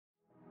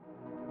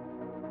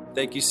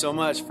Thank you so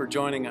much for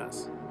joining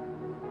us.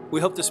 We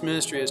hope this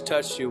ministry has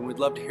touched you, and we'd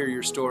love to hear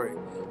your story.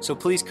 So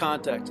please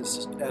contact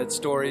us at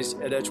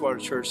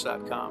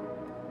stories@edgewaterchurch.com.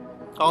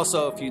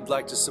 Also, if you'd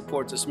like to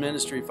support this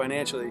ministry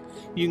financially,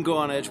 you can go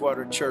on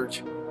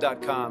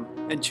edgewaterchurch.com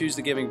and choose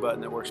the giving button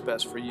that works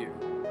best for you.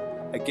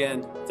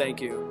 Again, thank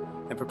you,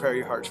 and prepare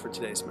your hearts for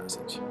today's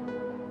message.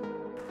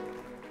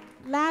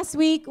 Last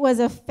week was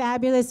a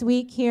fabulous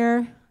week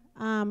here.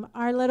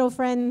 Our little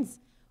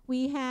friends,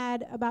 we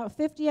had about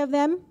 50 of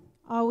them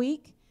all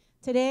week.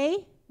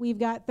 Today, we've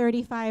got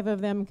 35 of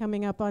them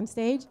coming up on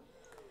stage.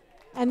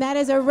 And that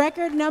is a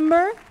record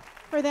number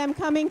for them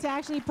coming to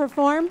actually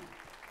perform.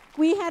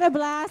 We had a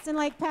blast, and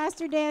like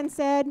Pastor Dan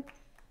said,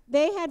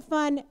 they had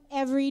fun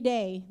every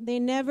day. They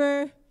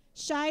never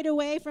shied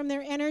away from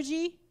their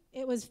energy.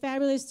 It was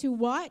fabulous to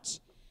watch.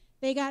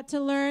 They got to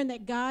learn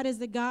that God is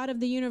the God of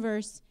the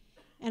universe,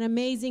 and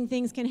amazing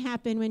things can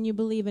happen when you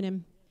believe in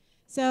him.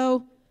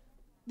 So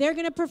they're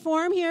going to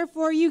perform here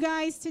for you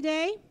guys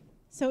today.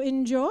 So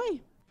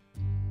enjoy.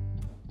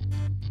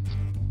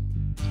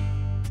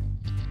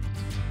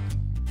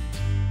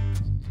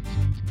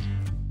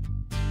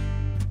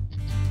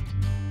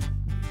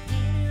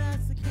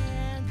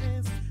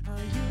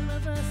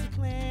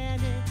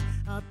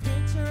 A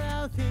picture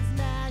of his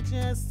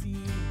majesty,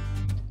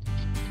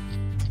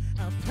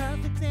 a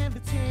perfect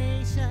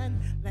invitation.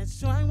 Let's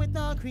join with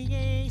all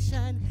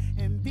creation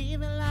and be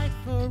the light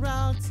for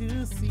all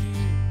to see.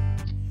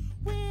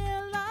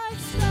 We're like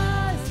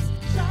stars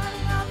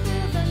shining out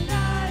through the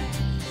night,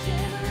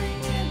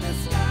 shimmering in the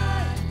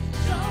sky,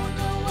 showing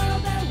the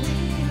world that we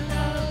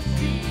love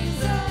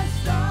Jesus.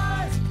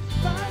 Stars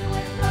burning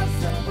with love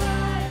so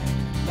bright,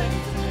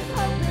 blazing with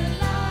hope and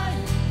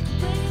light,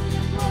 bringing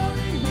Him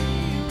glory. We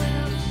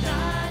will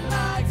shine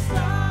like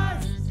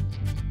stars.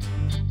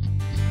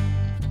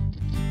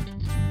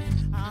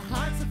 Our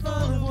hearts are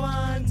full of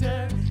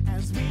wonder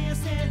as we are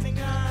standing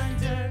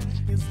under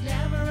His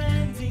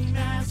never-ending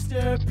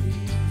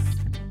masterpiece.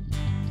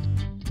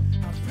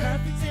 A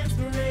perfect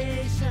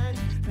inspiration.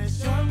 Let's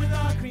join with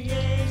all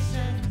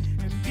creation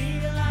and be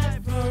a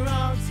light for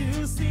all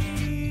to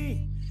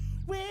see.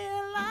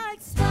 We're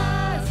like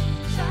stars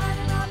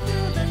shining out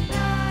through the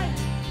night,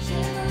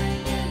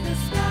 shimmering in the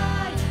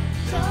sky,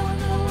 showing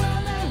the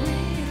world that we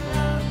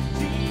love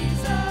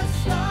Jesus.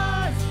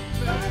 Stars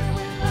burning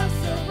with love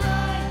so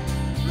bright,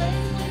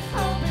 blazing with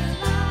hope and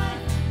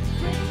light,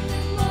 bringing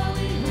Him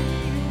glory. We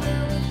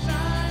will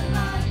shine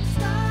like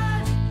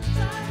stars,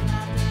 shining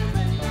out through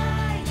the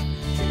night,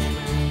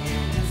 shimmering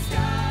in the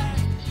sky,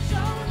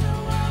 showing the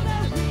world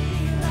that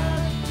we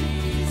love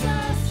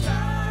Jesus.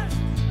 Stars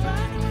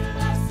burning with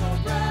love so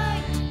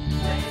bright,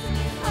 blazing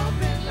with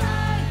hope and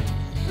light,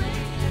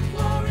 bringing Him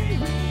glory.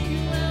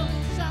 We will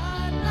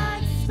shine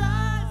like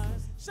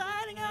stars,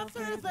 shining out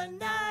through the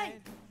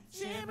night,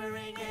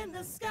 shimmering in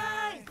the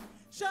sky,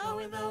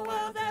 showing the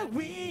world that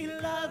we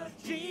love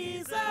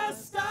Jesus.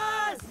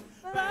 Stars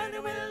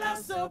burning with love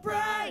so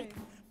bright,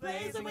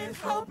 blazing with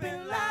hope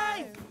and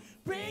light,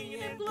 bringing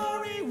Him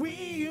glory.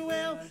 We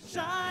will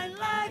shine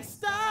like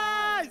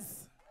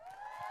stars.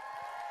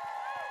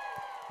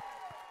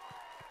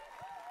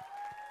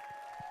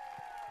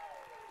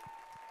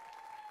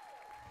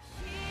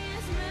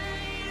 He's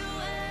made a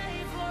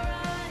way for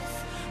us,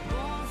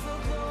 born for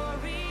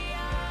glory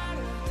out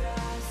of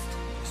dust,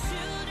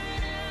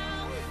 children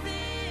out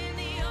within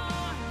the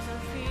arms of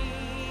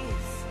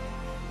peace.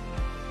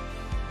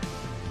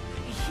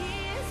 He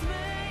has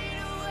made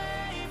a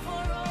way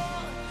for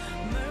all,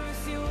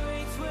 mercy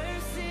waits where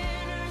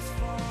sinners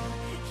fall.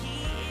 He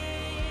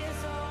is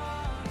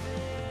our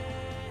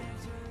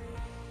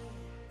victory.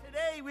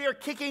 Today we are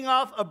kicking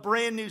off a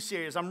brand new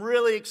series. I'm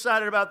really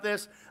excited about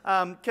this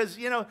because,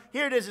 here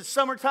it is. It's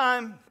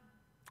summertime.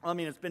 I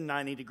mean, it's been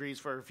 90 degrees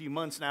for a few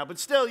months now, but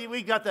still,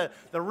 we got the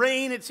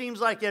rain, it seems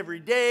like,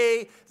 every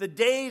day. The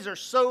days are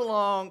so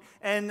long,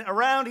 and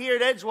around here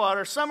at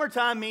Edgewater,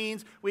 summertime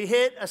means we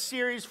hit a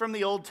series from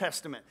the Old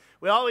Testament.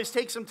 We always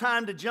take some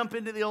time to jump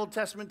into the Old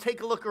Testament,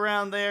 take a look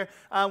around there.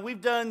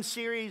 We've done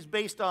series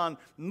based on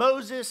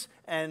Moses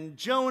and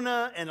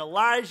Jonah and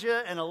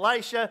Elijah and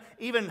Elisha,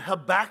 even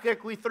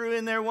Habakkuk we threw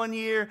in there one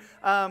year.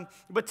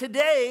 But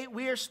today,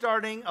 we are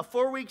starting a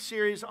 4-week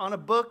series on a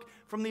book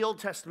from the Old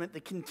Testament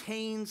that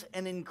contains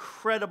an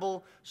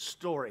incredible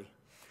story.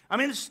 I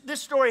mean, this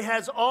story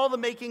has all the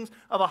makings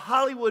of a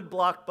Hollywood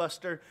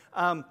blockbuster.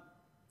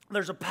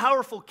 There's a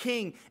powerful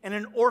king and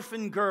an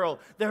orphan girl.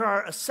 There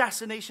are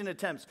assassination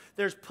attempts.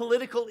 There's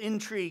political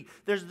intrigue.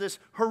 There's this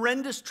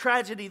horrendous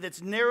tragedy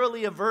that's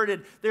narrowly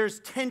averted. There's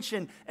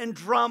tension and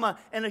drama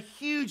and a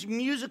huge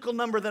musical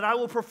number that I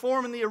will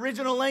perform in the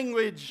original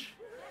language.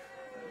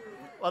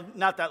 Well,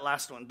 not that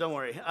last one, don't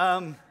worry.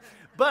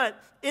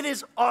 But it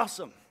is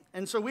awesome.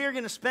 And so we are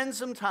going to spend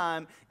some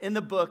time in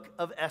the book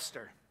of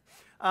Esther.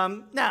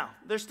 Now,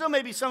 there's still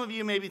maybe some of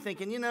you may be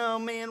thinking,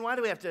 man, why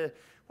do we have to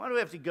why do we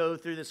have to go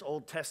through this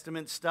Old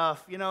Testament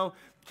stuff, you know?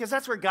 Because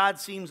that's where God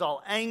seems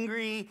all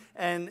angry,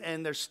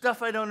 and there's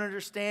stuff I don't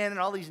understand, and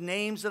all these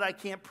names that I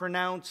can't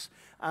pronounce.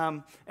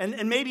 And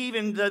maybe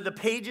even the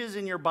pages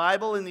in your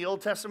Bible in the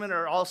Old Testament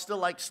are all still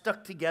like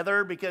stuck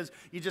together because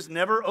you just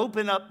never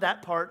open up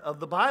that part of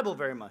the Bible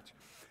very much.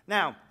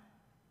 Now,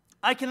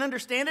 I can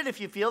understand it if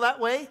you feel that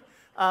way.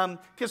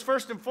 Because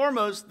first and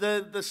foremost,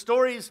 the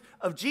stories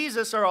of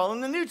Jesus are all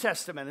in the New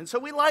Testament. And so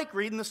we like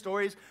reading the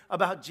stories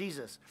about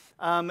Jesus.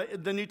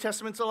 The New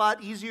Testament's a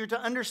lot easier to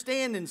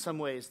understand in some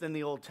ways than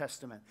the Old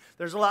Testament.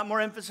 There's a lot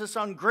more emphasis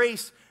on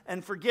grace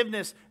and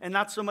forgiveness and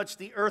not so much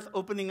the earth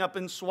opening up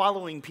and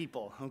swallowing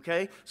people,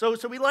 okay? So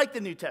we like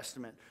the New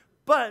Testament.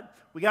 But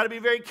we got to be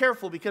very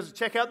careful because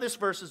check out this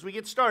verse as we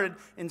get started.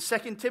 In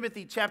 2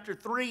 Timothy chapter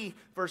 3,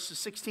 verses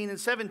 16 and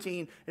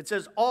 17, it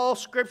says, all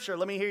Scripture,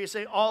 let me hear you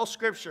say, all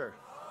Scripture.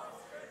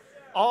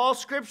 All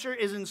Scripture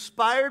is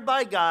inspired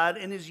by God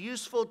and is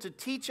useful to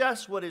teach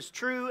us what is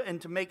true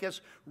and to make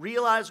us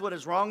realize what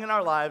is wrong in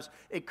our lives.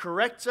 It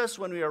corrects us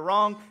when we are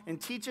wrong and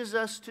teaches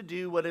us to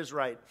do what is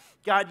right.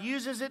 God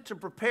uses it to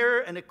prepare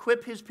and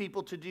equip His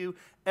people to do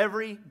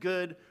every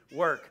good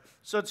work.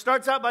 So it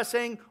starts out by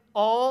saying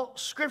all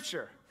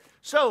Scripture.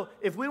 So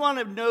if we want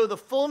to know the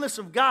fullness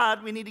of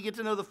God, we need to get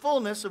to know the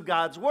fullness of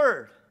God's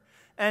Word.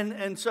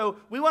 And so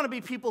we want to be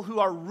people who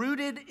are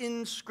rooted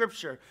in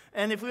Scripture.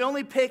 And if we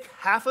only pick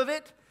half of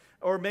it,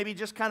 or maybe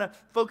just kind of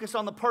focus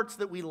on the parts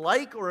that we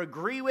like or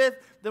agree with,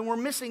 then we're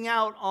missing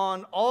out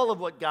on all of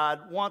what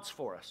God wants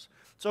for us.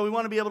 So we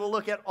want to be able to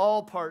look at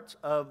all parts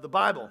of the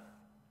Bible.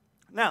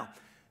 Now,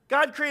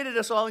 God created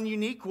us all in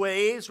unique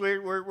ways.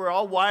 We're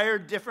all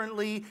wired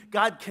differently.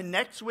 God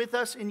connects with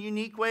us in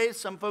unique ways.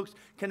 Some folks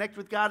connect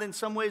with God in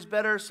some ways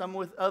better, some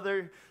with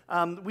other.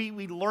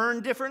 We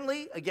learn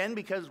differently, again,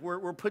 because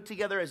we're put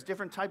together as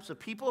different types of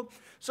people.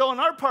 So on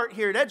our part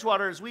here at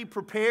Edgewater, as we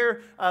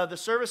prepare the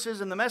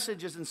services and the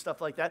messages and stuff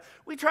like that,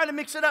 we try to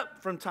mix it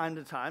up from time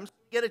to time. So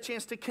we get a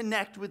chance to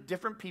connect with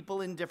different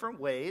people in different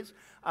ways.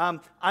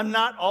 I'm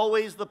not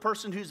always the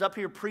person who's up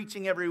here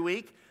preaching every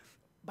week.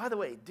 By the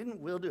way, didn't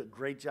Will do a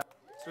great job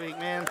this week,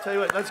 man? Tell you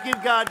what, let's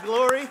give God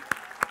glory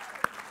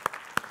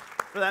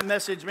for that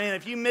message, man.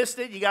 If you missed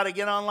it, you got to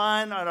get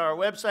online on our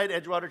website,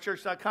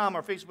 edgewaterchurch.com,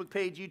 our Facebook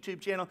page, YouTube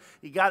channel.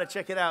 You got to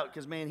check it out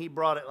because, man, he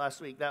brought it last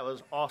week. That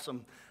was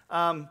awesome.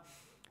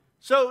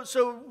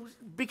 So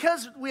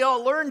because we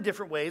all learn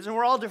different ways and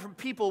we're all different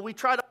people, we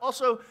try to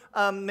also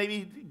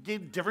maybe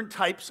give different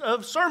types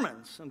of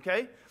sermons,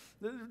 okay?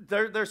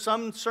 There's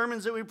some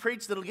sermons that we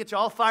preach that'll get you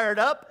all fired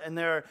up, and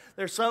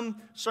there's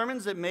some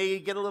sermons that may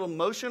get a little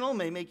emotional,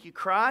 may make you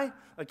cry.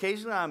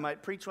 Occasionally, I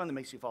might preach one that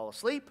makes you fall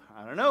asleep.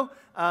 I don't know.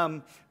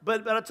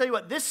 But I'll tell you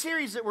what, this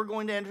series that we're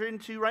going to enter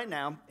into right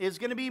now is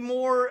going to be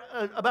more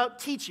about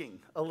teaching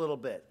a little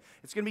bit.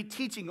 It's going to be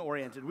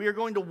teaching-oriented. We are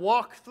going to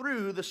walk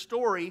through the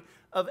story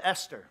of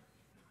Esther.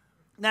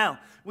 Now,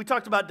 we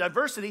talked about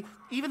diversity.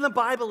 Even the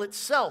Bible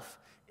itself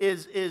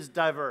is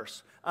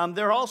diverse.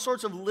 There are all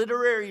sorts of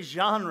literary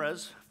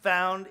genres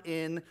found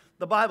in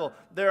the Bible.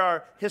 There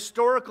are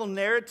historical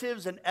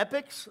narratives and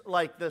epics,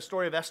 like the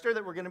story of Esther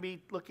that we're going to be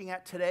looking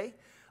at today.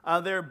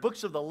 There are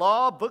books of the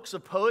law, books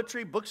of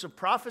poetry, books of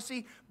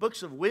prophecy,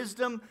 books of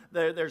wisdom.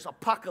 There's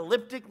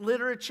apocalyptic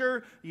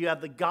literature. You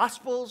have the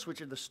Gospels, which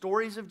are the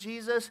stories of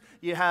Jesus.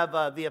 You have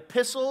the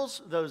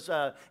epistles, those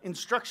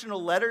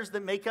instructional letters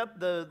that make up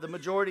the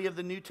majority of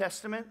the New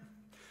Testament.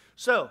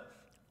 So,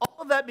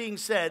 all of that being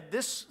said,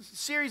 this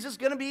series is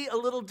going to be a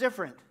little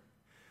different.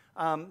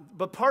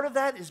 But part of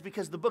that is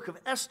because the book of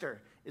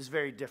Esther is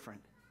very different.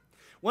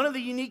 One of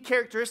the unique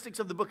characteristics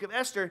of the book of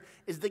Esther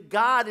is that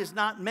God is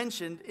not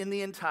mentioned in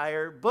the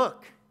entire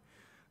book.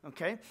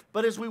 Okay?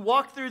 But as we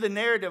walk through the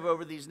narrative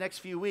over these next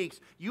few weeks,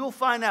 you will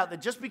find out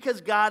that just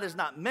because God is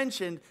not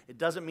mentioned, it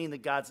doesn't mean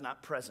that God's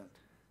not present.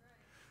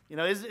 You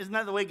know, isn't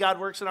that the way God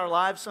works in our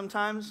lives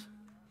sometimes?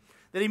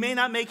 That He may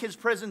not make His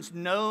presence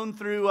known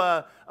through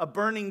a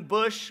burning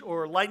bush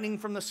or lightning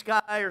from the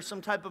sky or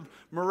some type of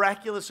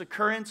miraculous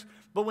occurrence.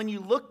 But when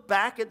you look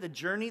back at the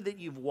journey that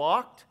you've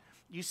walked,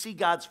 you see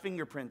God's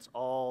fingerprints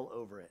all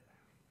over it.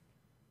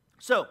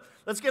 So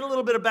let's get a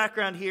little bit of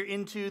background here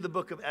into the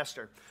book of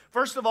Esther.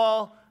 First of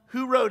all,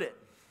 who wrote it?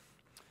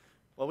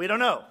 Well, we don't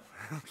know.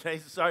 Okay,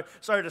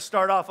 sorry to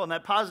start off on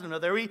that positive note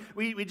there.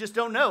 We just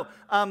don't know.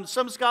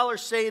 Some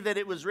scholars say that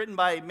it was written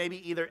by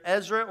maybe either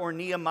Ezra or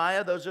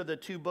Nehemiah. Those are the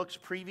two books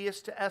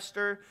previous to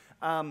Esther.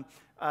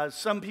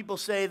 Some people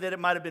say that it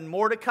might have been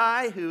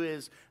Mordecai, who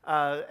is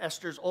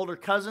Esther's older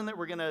cousin that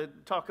we're going to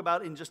talk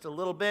about in just a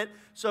little bit.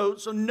 So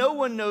no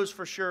one knows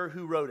for sure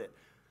who wrote it.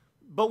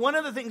 But one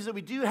of the things that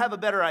we do have a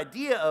better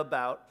idea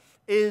about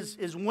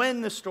is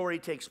when the story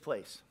takes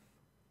place.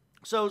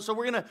 So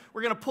we're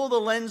gonna pull the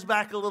lens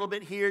back a little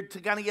bit here to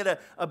kind of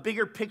get a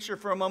bigger picture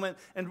for a moment,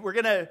 and we're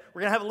gonna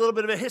have a little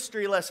bit of a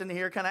history lesson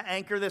here, kind of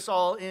anchor this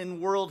all in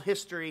world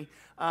history.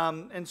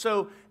 And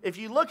so if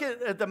you look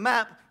at the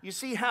map, you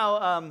see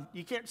how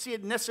you can't see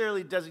it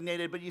necessarily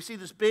designated, but you see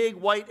this big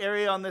white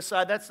area on this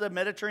side. That's the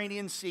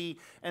Mediterranean Sea,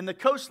 and the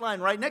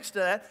coastline right next to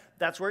that,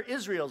 that's where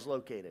Israel's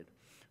located.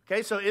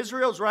 Okay, so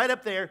Israel's right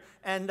up there,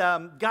 and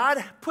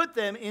God put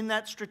them in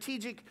that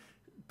strategic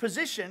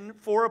position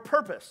for a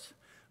purpose.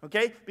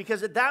 Okay,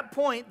 because at that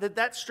point,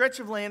 that stretch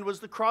of land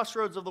was the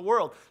crossroads of the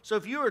world. So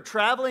if you were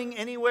traveling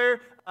anywhere,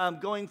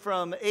 going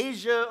from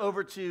Asia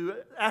over to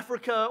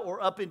Africa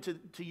or up into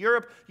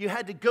Europe, you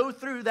had to go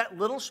through that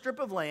little strip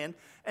of land.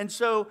 And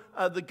so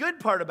the good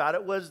part about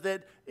it was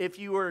that if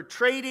you were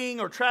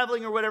trading or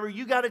traveling or whatever,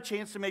 you got a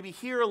chance to maybe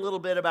hear a little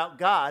bit about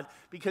God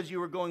because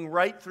you were going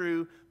right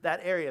through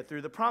that area,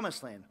 through the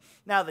promised land.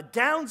 Now, the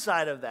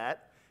downside of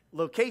that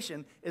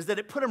location is that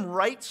it put them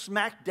right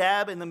smack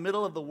dab in the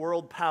middle of the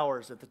world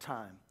powers at the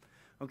time.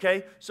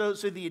 Okay, so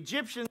the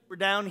Egyptians were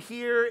down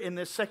here in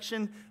this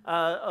section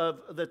of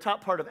the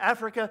top part of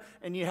Africa,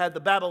 and you had the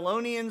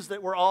Babylonians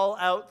that were all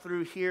out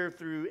through here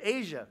through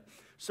Asia.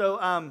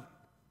 So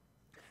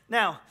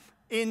now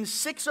in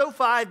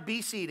 605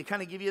 BC, to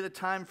kind of give you the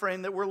time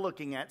frame that we're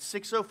looking at,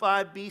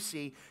 605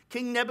 BC,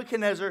 King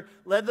Nebuchadnezzar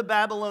led the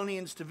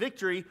Babylonians to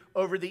victory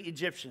over the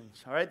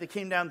Egyptians. All right, they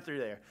came down through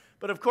there.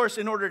 But of course,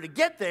 in order to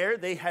get there,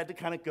 they had to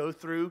kind of go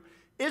through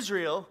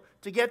Israel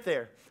to get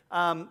there.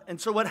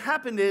 And so what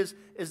happened is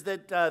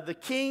that the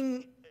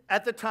king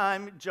at the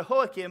time,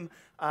 Jehoiakim,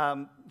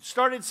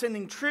 started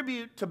sending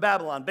tribute to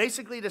Babylon,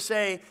 basically to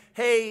say,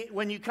 hey,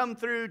 when you come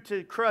through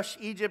to crush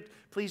Egypt,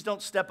 please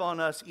don't step on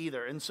us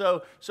either. And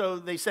so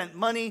they sent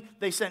money,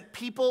 they sent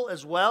people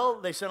as well.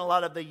 They sent a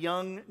lot of the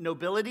young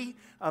nobility.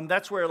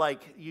 That's where,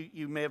 like,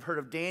 you may have heard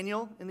of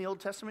Daniel in the Old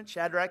Testament,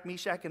 Shadrach,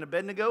 Meshach, and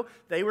Abednego.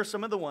 They were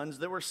some of the ones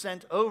that were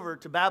sent over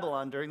to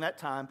Babylon during that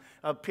time,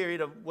 a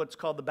period of what's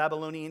called the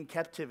Babylonian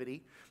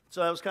captivity.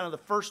 So that was kind of the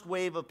first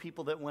wave of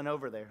people that went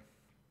over there.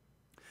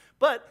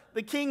 But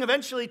the king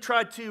eventually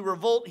tried to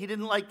revolt. He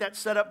didn't like that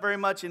setup very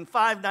much. In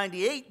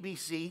 598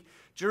 BC,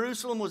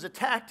 Jerusalem was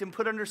attacked and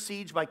put under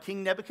siege by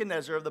King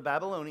Nebuchadnezzar of the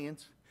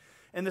Babylonians.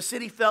 And the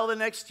city fell the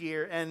next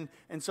year. And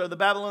so the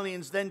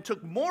Babylonians then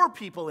took more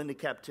people into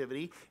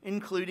captivity,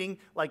 including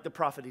like the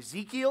prophet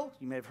Ezekiel.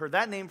 You may have heard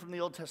that name from the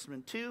Old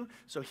Testament too.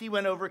 So he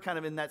went over kind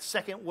of in that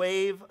second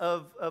wave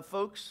of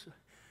folks.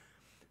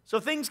 So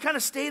things kind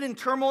of stayed in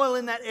turmoil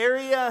in that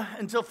area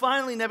until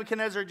finally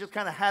Nebuchadnezzar just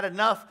kind of had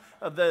enough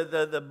of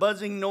the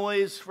buzzing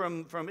noise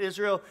from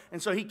Israel.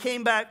 And so he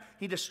came back,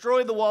 he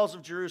destroyed the walls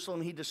of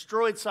Jerusalem, he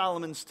destroyed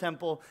Solomon's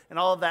temple, and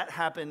all of that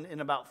happened in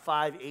about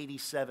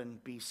 587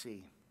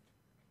 BC.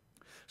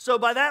 So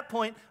by that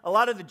point, a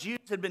lot of the Jews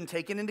had been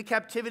taken into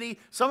captivity.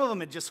 Some of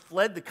them had just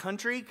fled the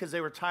country because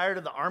they were tired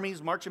of the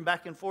armies marching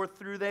back and forth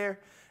through there.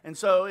 And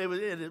so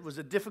it was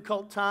a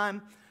difficult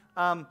time.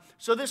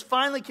 So this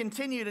finally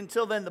continued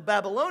until then the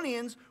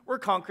Babylonians were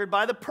conquered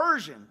by the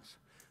Persians.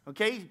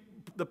 Okay,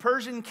 the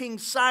Persian king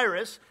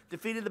Cyrus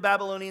defeated the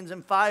Babylonians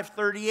in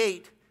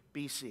 538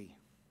 BC.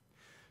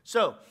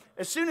 So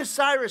as soon as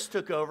Cyrus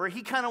took over,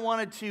 he kind of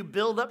wanted to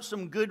build up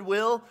some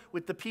goodwill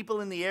with the people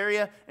in the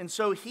area. And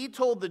so he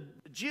told the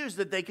Jews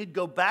that they could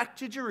go back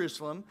to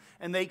Jerusalem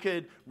and they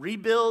could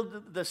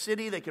rebuild the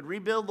city, they could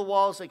rebuild the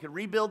walls, they could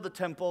rebuild the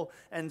temple.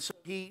 And so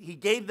he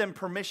gave them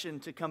permission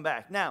to come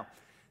back. Now,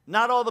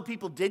 not all the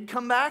people did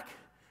come back.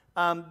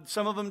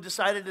 Some of them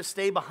decided to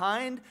stay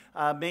behind,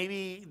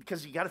 maybe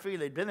because you got to figure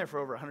they'd been there for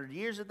over 100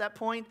 years at that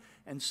point.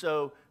 And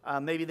so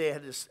maybe they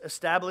had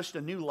established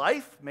a new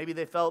life. Maybe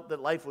they felt that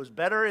life was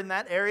better in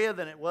that area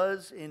than it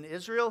was in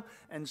Israel.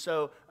 And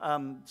so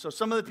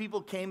some of the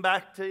people came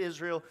back to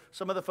Israel.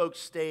 Some of the folks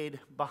stayed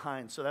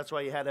behind. So that's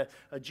why you had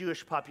a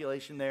Jewish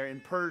population there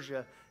in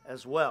Persia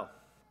as well.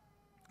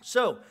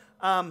 So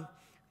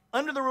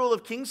under the rule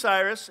of King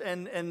Cyrus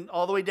and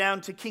all the way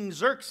down to King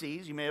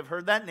Xerxes, you may have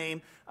heard that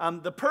name,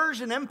 the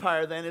Persian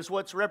Empire then is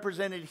what's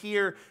represented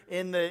here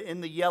in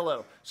the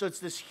yellow. So it's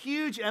this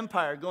huge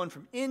empire going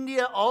from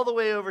India all the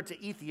way over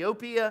to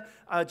Ethiopia,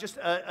 just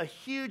a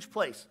huge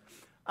place.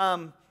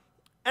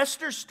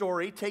 Esther's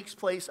story takes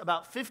place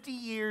about 50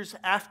 years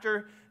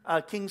after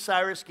King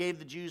Cyrus gave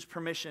the Jews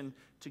permission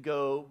to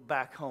go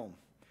back home.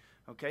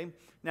 Okay,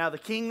 now the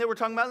king that we're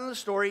talking about in the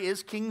story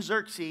is King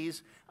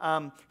Xerxes.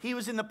 He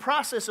was in the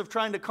process of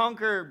trying to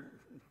conquer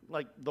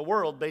like the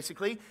world,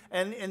 basically,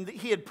 and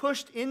he had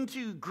pushed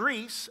into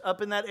Greece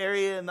up in that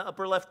area in the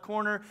upper left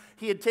corner.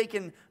 He had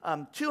taken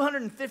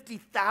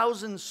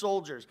 250,000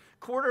 soldiers,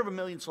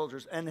 250,000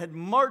 soldiers, and had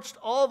marched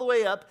all the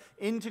way up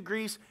into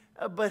Greece.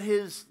 But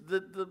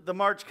the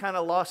march kind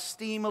of lost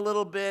steam a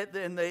little bit,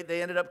 and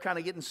they ended up kind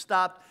of getting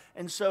stopped.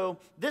 And so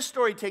this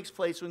story takes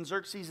place when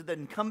Xerxes had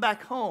then come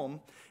back home,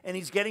 and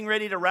he's getting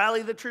ready to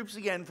rally the troops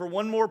again for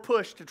one more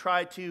push to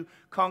try to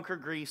conquer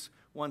Greece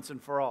once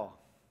and for all.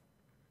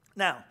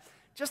 Now,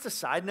 just a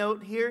side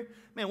note here,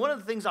 man, one of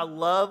the things I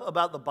love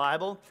about the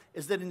Bible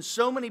is that in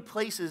so many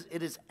places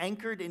it is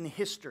anchored in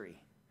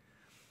history.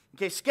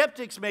 Okay,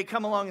 skeptics may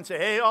come along and say,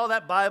 hey, all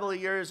that Bible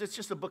of yours, it's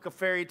just a book of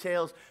fairy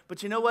tales.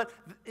 But you know what?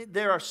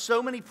 There are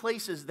so many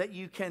places that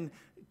you can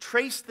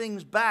trace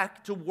things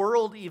back to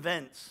world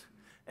events.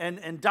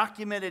 and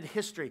documented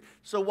history.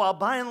 So while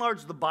by and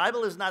large the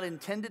Bible is not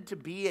intended to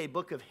be a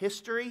book of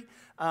history,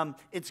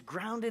 it's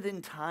grounded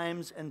in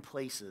times and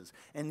places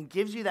and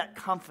gives you that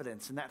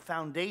confidence and that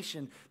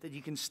foundation that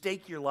you can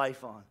stake your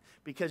life on,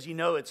 because you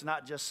know it's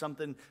not just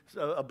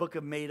a book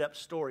of made-up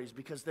stories,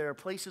 because there are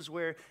places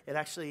where it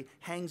actually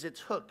hangs its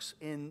hooks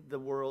in the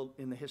world,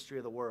 in the history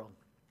of the world.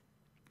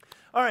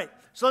 All right,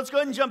 so let's go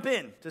ahead and jump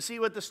in to see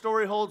what the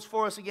story holds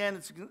for us. Again,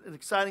 it's an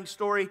exciting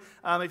story.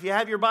 If you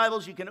have your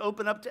Bibles, you can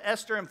open up to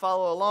Esther and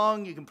follow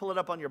along. You can pull it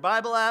up on your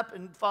Bible app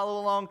and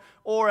follow along.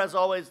 Or, as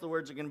always, the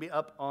words are going to be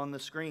up on the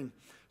screen.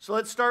 So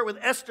let's start with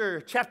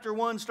Esther chapter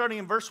 1, starting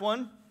in verse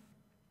 1,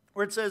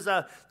 where it says,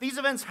 these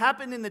events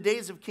happened in the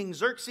days of King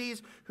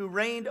Xerxes, who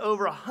reigned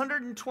over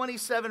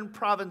 127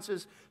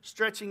 provinces,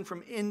 stretching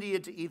from India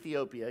to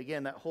Ethiopia.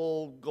 Again, that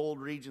whole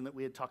gold region that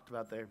we had talked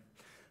about there.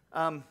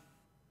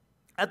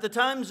 At the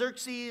time,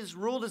 Xerxes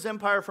ruled his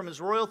empire from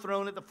his royal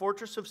throne at the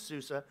fortress of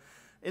Susa.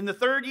 In the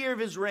 3rd year of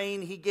his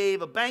reign, he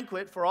gave a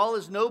banquet for all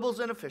his nobles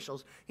and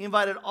officials. He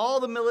invited all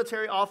the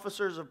military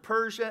officers of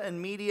Persia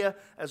and Media,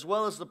 as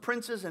well as the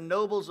princes and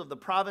nobles of the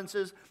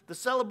provinces. The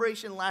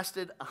celebration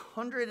lasted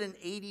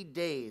 180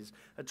 days,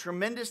 a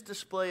tremendous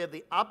display of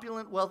the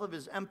opulent wealth of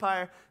his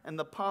empire and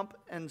the pomp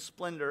and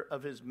splendor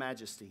of his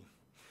majesty.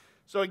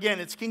 So again,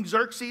 it's King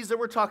Xerxes that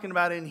we're talking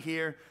about in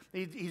here.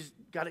 He's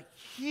got a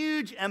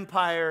huge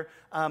empire,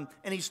 and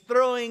he's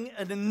throwing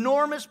an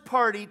enormous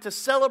party to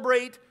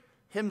celebrate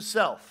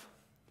himself.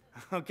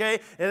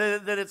 Okay?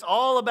 That it's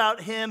all about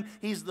him.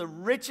 He's the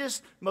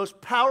richest, most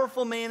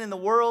powerful man in the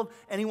world,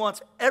 and he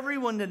wants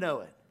everyone to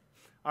know it.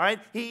 All right?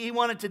 He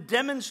wanted to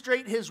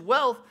demonstrate his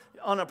wealth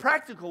on a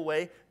practical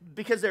way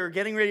because they were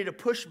getting ready to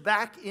push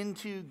back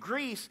into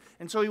Greece.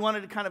 And so he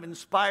wanted to kind of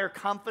inspire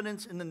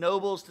confidence in the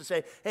nobles to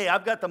say, hey,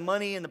 I've got the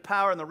money and the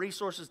power and the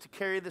resources to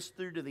carry this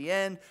through to the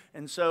end.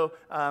 And so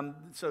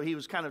he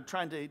was kind of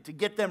trying to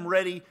get them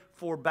ready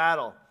for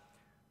battle.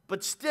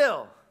 But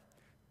still,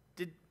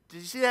 did you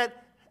see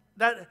that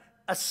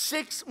a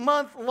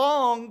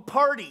 6-month-long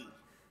party?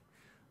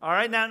 All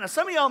right, now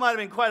some of y'all might have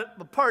been quite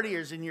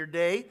partiers in your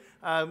day.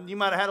 You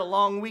might have had a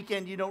long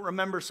weekend you don't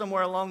remember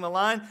somewhere along the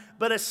line.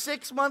 But a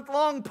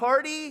 6-month-long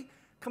party,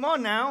 come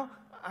on now.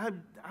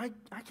 I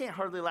can't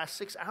hardly last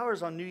 6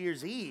 hours on New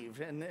Year's Eve.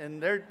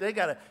 And they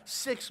got a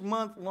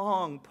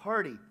 6-month-long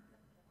party.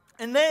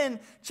 And then,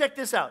 check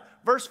this out.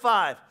 Verse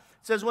 5.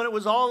 It says, when it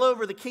was all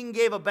over, the king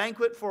gave a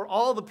banquet for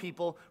all the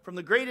people, from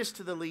the greatest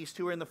to the least,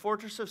 who were in the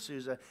fortress of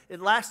Susa.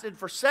 It lasted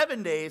for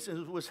 7 days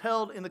and was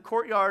held in the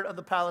courtyard of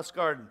the palace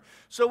garden.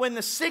 So when the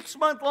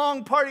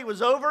 6-month-long party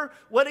was over,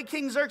 what did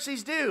King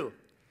Xerxes do?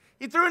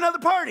 He threw another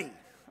party.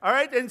 All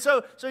right, and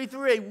so he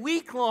threw a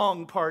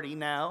week-long party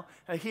now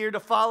here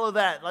to follow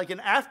that, like an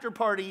after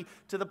party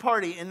to the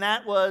party, and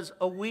that was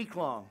a week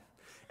long.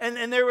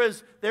 And there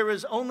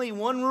was only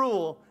one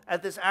rule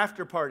at this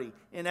after party.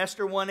 In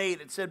Esther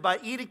 1:8, it said, by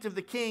edict of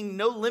the king,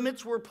 no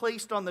limits were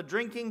placed on the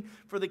drinking,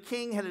 for the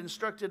king had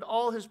instructed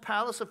all his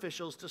palace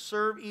officials to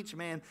serve each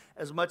man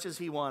as much as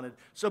he wanted.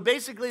 So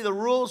basically the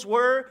rules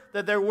were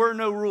that there were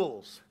no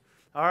rules.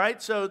 All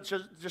right, so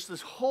just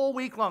this whole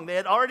week long. They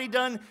had already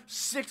done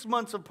 6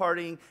 months of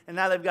partying, and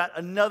now they've got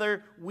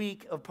another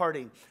week of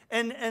partying.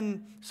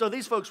 And so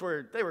these folks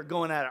were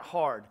going at it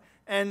hard.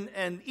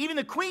 And even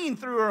the queen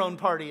threw her own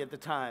party at the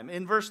time.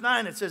 In verse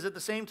 9, it says, at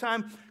the same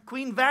time,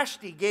 Queen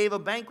Vashti gave a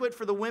banquet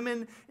for the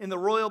women in the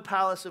royal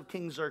palace of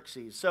King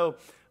Xerxes. So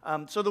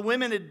the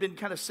women had been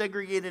kind of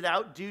segregated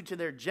out due to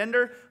their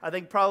gender. I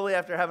think probably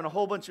after having a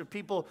whole bunch of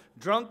people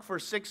drunk for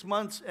 6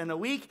 months and a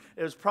week,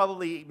 it was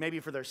probably maybe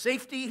for their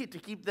safety to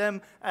keep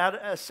them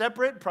out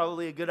separate.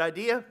 Probably a good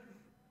idea.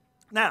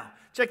 Now,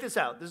 check this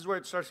out. This is where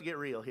it starts to get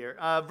real here.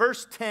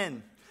 Verse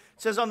 10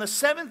 says, on the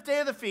 7th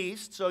day of the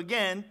feast, so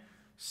again,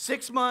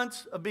 6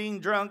 months of being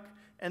drunk,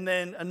 and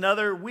then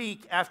another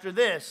week after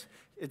this.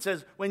 It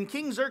says, when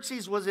King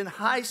Xerxes was in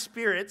high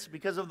spirits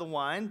because of the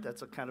wine,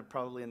 that's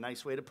probably a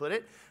nice way to put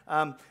it.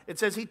 It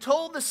says, he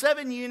told the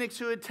 7 eunuchs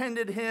who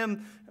attended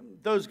him,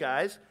 those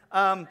guys.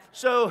 I'm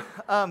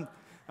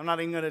not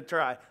even going to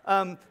try.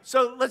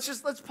 So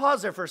let's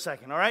pause there for a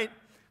second, all right?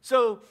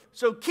 So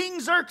King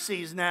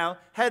Xerxes now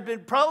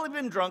had probably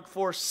been drunk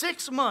for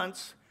 6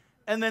 months,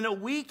 and then a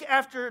week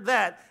after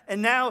that,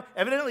 and now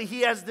evidently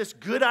he has this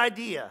good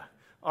idea,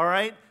 all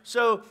right?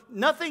 So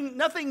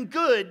nothing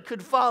good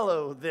could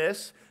follow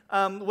this.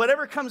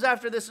 Whatever comes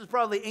after this is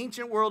probably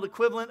ancient world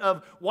equivalent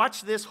of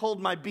watch this, hold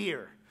my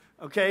beer,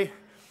 okay?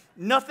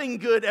 Nothing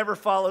good ever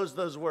follows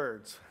those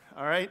words,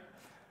 all right?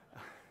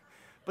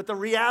 But the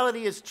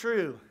reality is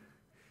true.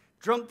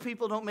 Drunk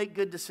people don't make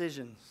good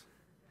decisions.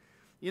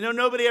 You know,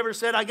 nobody ever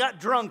said, I got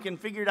drunk and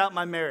figured out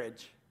my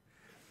marriage.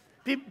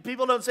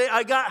 People don't say,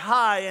 I got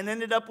high and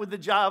ended up with the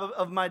job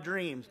of my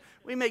dreams.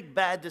 We make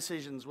bad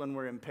decisions when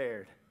we're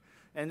impaired.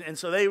 And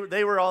so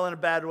they were all in a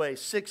bad way.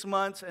 6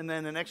 months and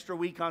then an extra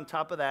week on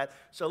top of that.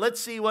 So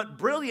let's see what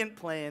brilliant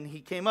plan he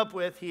came up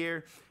with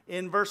here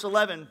in verse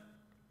 11.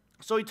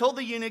 So he told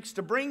the eunuchs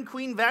to bring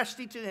Queen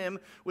Vashti to him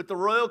with the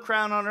royal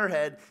crown on her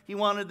head. He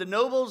wanted the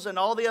nobles and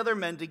all the other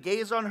men to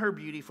gaze on her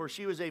beauty, for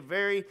she was a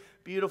very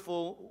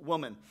beautiful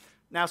woman.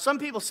 Now, some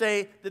people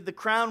say that the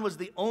crown was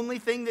the only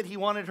thing that he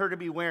wanted her to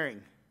be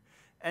wearing.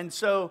 And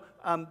so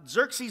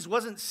Xerxes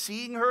wasn't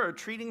seeing her or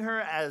treating her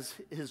as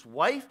his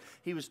wife.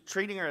 He was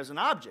treating her as an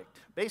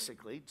object,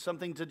 basically,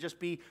 something to just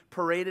be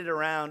paraded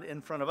around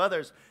in front of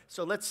others.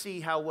 So let's see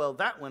how well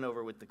that went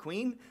over with the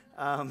queen.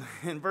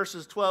 In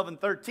verses 12 and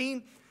 13,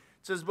 it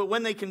says, "But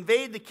when they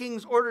conveyed the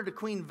king's order to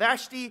Queen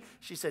Vashti,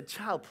 she said,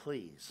 'Child,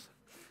 please.'"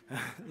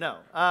 No,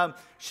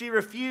 she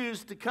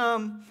refused to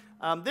come.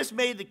 This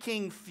made the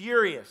king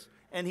furious,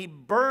 and he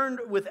burned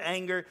with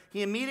anger.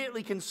 He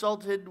immediately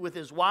consulted with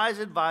his wise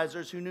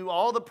advisors who knew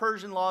all the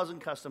Persian laws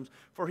and customs,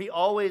 for he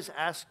always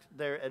asked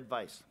their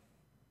advice.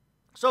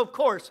 So, of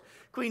course,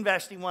 Queen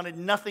Vashti wanted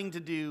nothing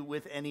to do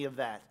with any of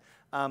that.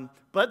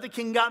 But the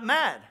king got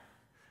mad.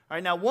 All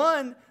right, now,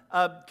 one,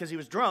 because he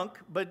was drunk,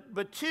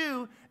 but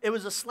two, it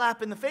was a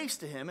slap in the face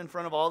to him in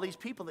front of all these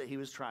people that he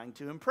was trying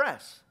to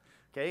impress.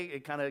 Okay,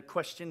 it kind of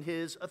questioned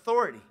his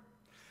authority.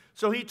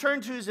 So he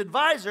turned to his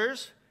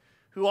advisors,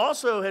 who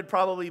also had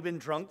probably been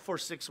drunk for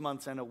 6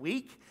 months and a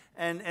week,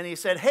 and he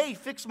said, "Hey,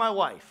 fix my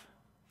wife."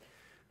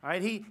 All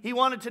right, he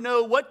wanted to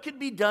know what could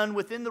be done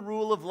within the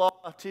rule of law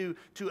to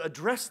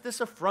address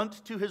this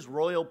affront to his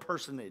royal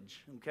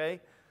personage,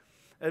 okay?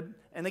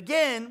 And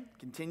again,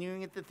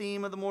 continuing at the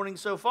theme of the morning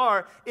so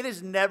far, it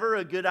is never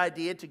a good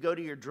idea to go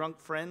to your drunk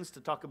friends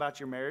to talk about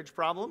your marriage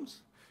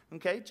problems.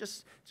 Okay,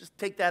 just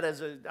take that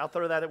as I'll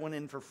throw that one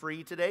in for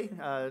free today.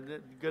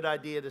 Good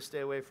idea to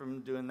stay away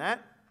from doing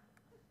that.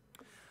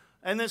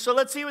 And then, so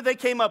let's see what they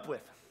came up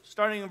with,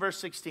 starting in verse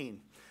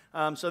 16.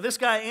 So this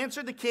guy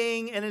answered the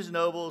king and his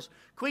nobles,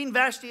 "Queen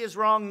Vashti has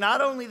wronged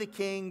not only the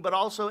king, but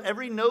also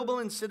every noble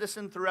and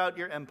citizen throughout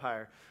your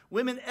empire.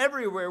 Women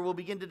everywhere will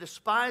begin to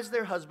despise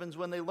their husbands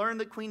when they learn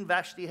that Queen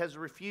Vashti has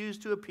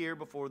refused to appear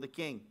before the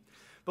king.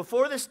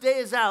 Before this day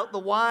is out, the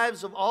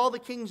wives of all the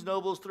king's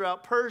nobles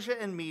throughout Persia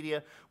and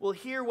Media will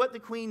hear what the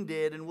queen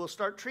did and will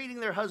start treating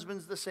their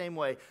husbands the same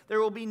way. There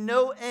will be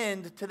no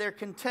end to their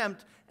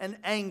contempt and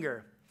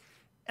anger."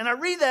 And I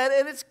read that,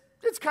 and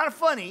it's kind of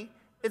funny.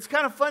 It's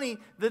kind of funny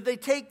that they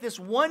take this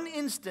one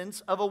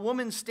instance of a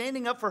woman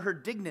standing up for her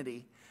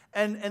dignity,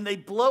 and they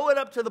blow it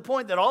up to the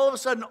point that all of a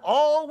sudden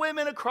all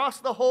women across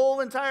the whole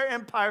entire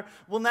empire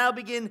will now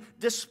begin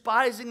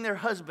despising their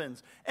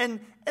husbands. And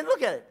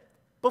look at it.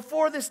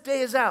 Before this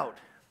day is out,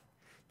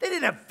 they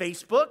didn't have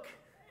Facebook.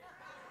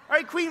 All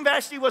right, Queen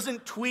Vashti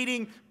wasn't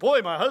tweeting,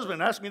 "Boy, my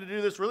husband asked me to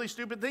do this really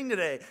stupid thing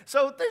today."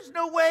 So there's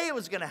no way it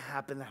was going to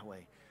happen that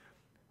way.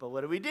 But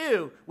what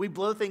do? We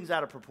blow things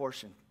out of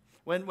proportion.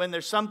 When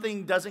there's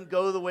something doesn't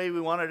go the way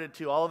we wanted it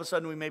to, all of a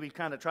sudden we maybe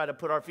kind of try to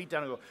put our feet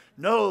down and go,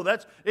 "No,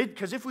 that's it,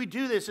 because if we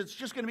do this, it's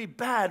just going to be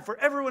bad for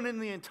everyone in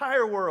the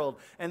entire world."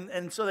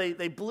 And so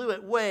they blew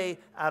it way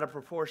out of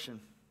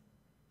proportion.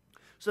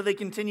 So they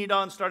continued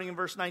on, starting in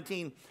verse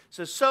 19. It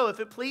says, "So if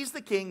it please the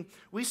king,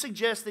 we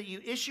suggest that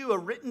you issue a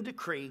written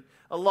decree,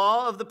 a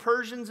law of the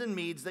Persians and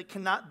Medes that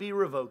cannot be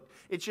revoked.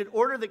 It should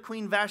order that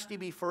Queen Vashti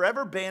be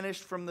forever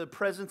banished from the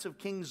presence of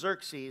King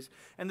Xerxes,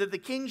 and that the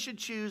king should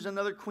choose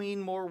another queen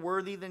more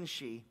worthy than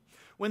she.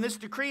 When this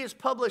decree is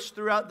published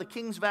throughout the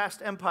king's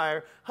vast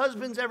empire,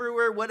 husbands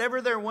everywhere, whatever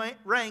their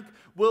rank,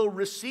 will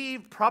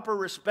receive proper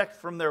respect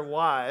from their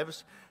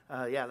wives."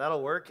 Yeah,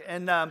 that'll work.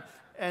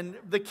 And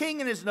the king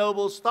and his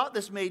nobles thought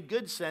this made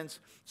good sense,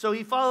 so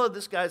he followed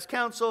this guy's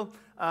counsel.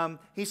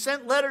 He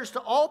sent letters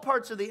to all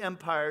parts of the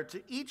empire,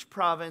 to each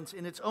province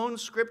in its own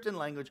script and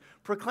language,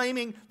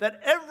 proclaiming that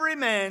every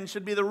man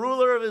should be the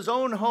ruler of his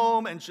own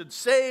home and should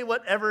say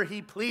whatever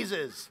he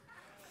pleases.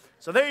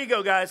 So there you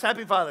go, guys.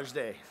 Happy Father's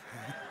Day.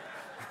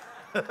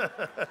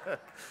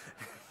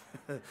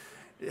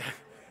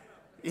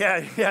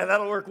 Yeah,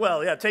 that'll work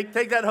well. Yeah, take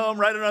that home,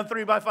 write it on a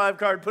 3x5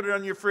 card, put it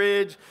on your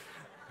fridge.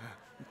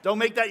 Don't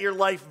make that your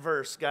life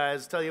verse,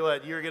 guys. Tell you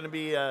what, you're going to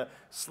be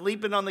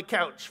sleeping on the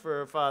couch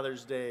for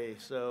Father's Day.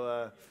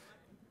 So,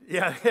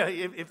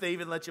 if they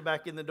even let you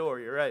back in the door,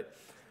 you're right.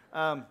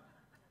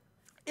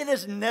 It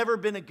has never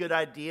been a good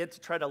idea to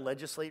try to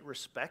legislate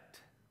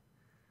respect.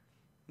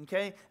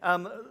 Okay?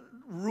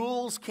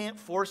 Rules can't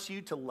force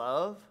you to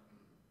love.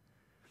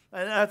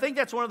 And I think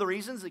that's one of the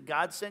reasons that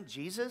God sent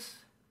Jesus.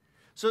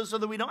 So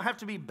that we don't have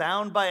to be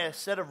bound by a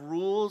set of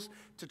rules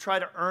to try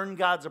to earn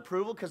God's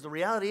approval, because the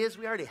reality is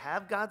we already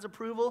have God's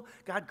approval.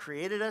 God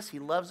created us. He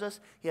loves us.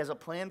 He has a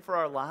plan for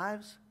our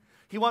lives.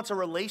 He wants a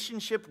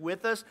relationship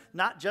with us,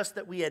 not just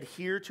that we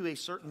adhere to a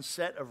certain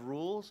set of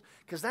rules,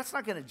 because that's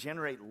not going to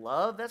generate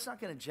love. That's not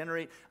going to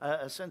generate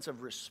a sense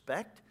of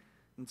respect,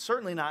 and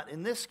certainly not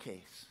in this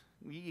case.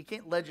 You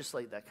can't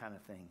legislate that kind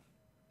of thing.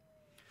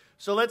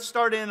 So let's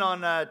start in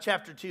on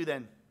chapter 2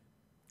 then.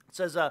 It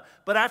says,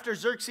 "But after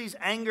Xerxes'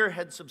 anger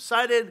had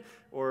subsided,"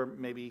 or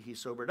maybe he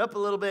sobered up a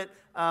little bit,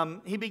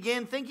 "he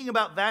began thinking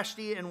about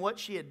Vashti and what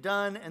she had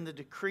done and the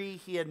decree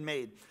he had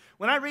made."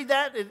 When I read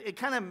that, it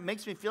kind of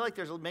makes me feel like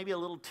there's maybe a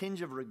little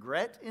tinge of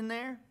regret in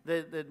there,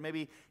 that maybe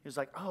he was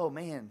like, "Oh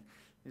man,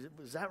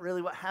 Was that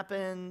really what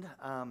happened?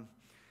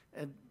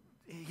 And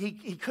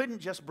he couldn't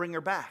just bring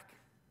her back.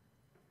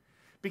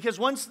 Because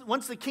once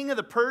the king of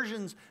the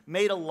Persians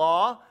made a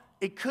law,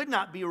 it could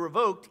not be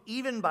revoked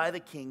even by the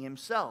king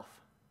himself.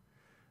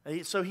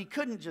 So he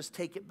couldn't just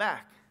take it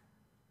back.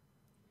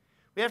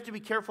 We have to be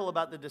careful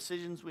about the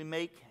decisions we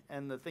make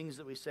and the things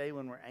that we say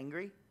when we're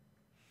angry.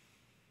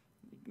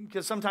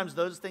 Because sometimes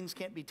those things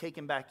can't be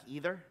taken back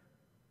either.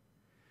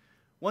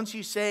 Once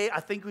you say, I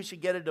think we should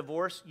get a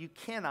divorce, you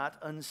cannot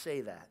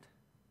unsay that.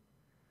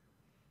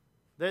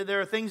 There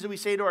are things that we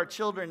say to our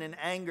children in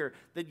anger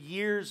that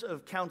years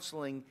of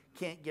counseling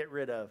can't get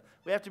rid of.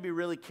 We have to be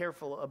really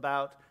careful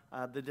about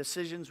the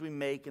decisions we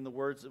make and the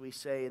words that we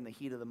say in the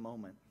heat of the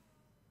moment.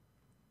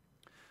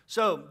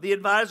 So the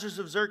advisors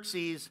of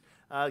Xerxes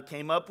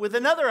came up with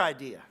another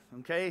idea,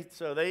 okay?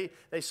 So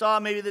they saw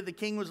maybe that the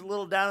king was a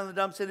little down in the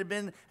dumps. It had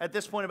been, at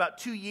this point, about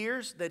 2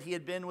 years that he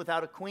had been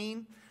without a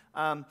queen.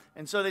 And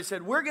so they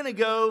said, we're going to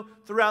go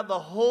throughout the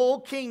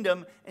whole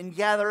kingdom and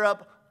gather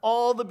up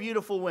all the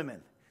beautiful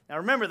women. Now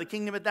remember, the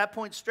kingdom at that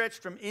point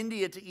stretched from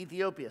India to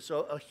Ethiopia,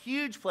 so a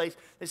huge place.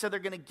 They said they're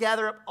going to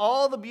gather up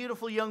all the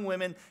beautiful young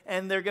women,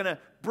 and they're going to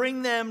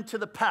bring them to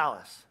the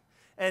palace.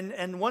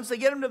 And once they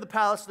get them to the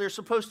palace, they're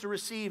supposed to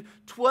receive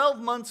 12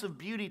 months of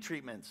beauty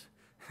treatments.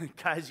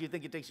 Guys, you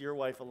think it takes your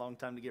wife a long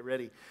time to get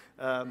ready.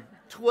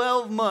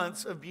 12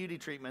 months of beauty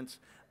treatments.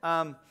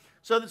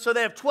 So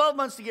they have 12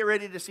 months to get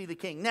ready to see the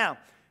king. Now,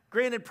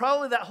 granted,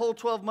 probably that whole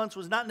 12 months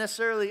was not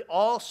necessarily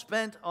all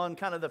spent on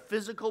kind of the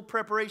physical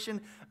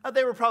preparation.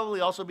 They were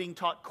probably also being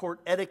taught court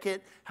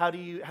etiquette. How do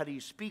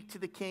you speak to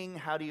the king?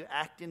 How do you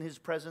act in his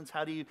presence?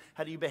 How do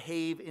you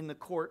behave in the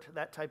court?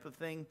 That type of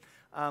thing.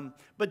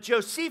 But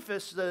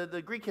Josephus,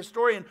 the Greek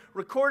historian,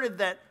 recorded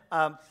that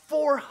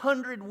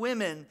 400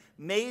 women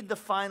made the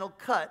final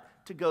cut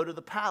to go to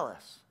the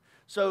palace.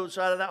 So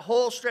out of that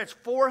whole stretch,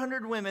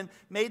 400 women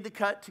made the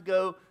cut to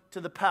go to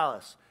the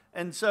palace.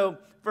 And so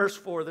verse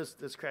 4,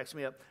 this cracks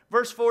me up.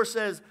 Verse 4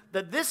 says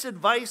that this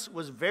advice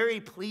was very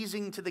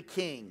pleasing to the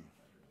king.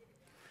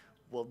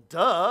 Well,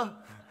 duh.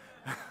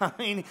 I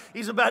mean,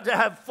 he's about to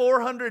have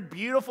 400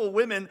 beautiful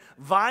women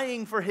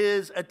vying for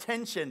his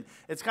attention.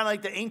 It's kind of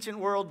like the ancient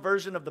world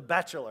version of The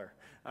Bachelor,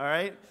 all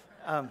right?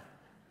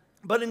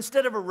 But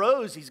instead of a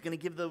rose, he's going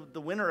to give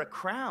the winner a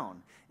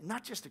crown. And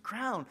not just a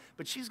crown,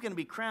 but she's going to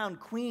be crowned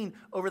queen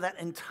over that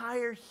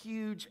entire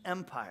huge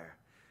empire.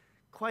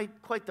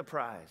 Quite the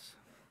prize.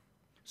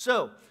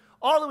 So,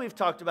 all that we've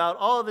talked about,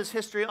 all of this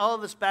history, all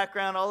of this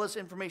background, all this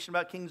information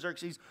about King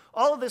Xerxes,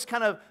 all of this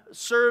kind of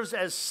serves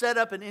as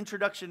setup and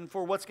introduction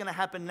for what's going to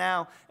happen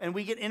now, and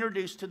we get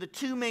introduced to the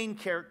two main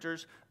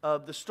characters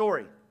of the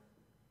story.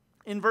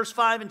 In verse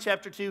 5 in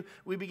chapter 2,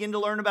 we begin to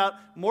learn about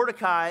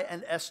Mordecai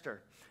and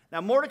Esther. Now,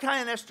 Mordecai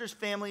and Esther's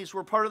families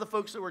were part of the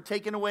folks that were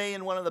taken away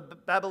in one of the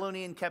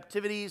Babylonian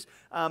captivities.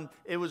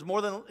 It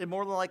more than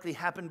likely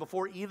happened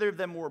before either of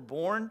them were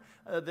born,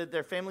 that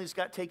their families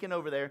got taken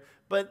over there.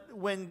 But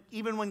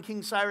even when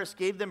King Cyrus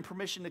gave them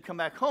permission to come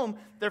back home,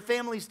 their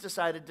families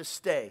decided to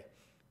stay.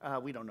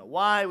 We don't know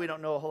why. We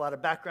don't know a whole lot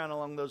of background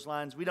along those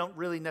lines. We don't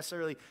really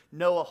necessarily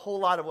know a whole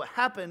lot of what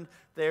happened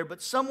there.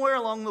 But somewhere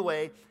along the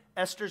way,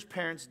 Esther's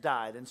parents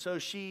died, and so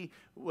she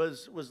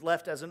was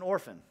left as an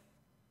orphan.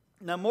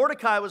 Now,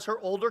 Mordecai was her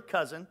older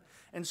cousin,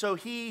 and so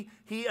he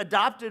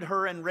adopted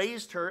her and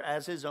raised her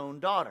as his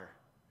own daughter.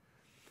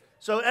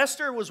 So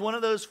Esther was one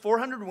of those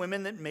 400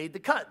 women that made the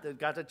cut, that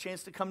got a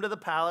chance to come to the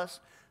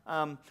palace.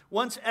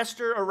 Once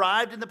Esther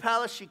arrived in the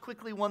palace, she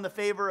quickly won the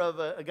favor of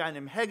a guy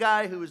named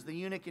Hegai, who was the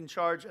eunuch in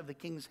charge of the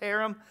king's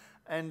harem.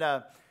 And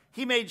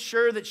he made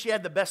sure that she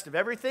had the best of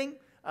everything,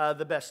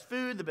 the best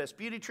food, the best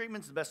beauty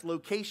treatments, the best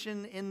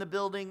location in the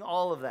building,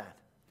 all of that.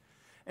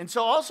 And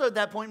so also at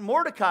that point,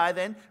 Mordecai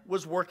then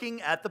was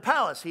working at the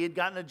palace. He had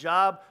gotten a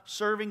job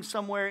serving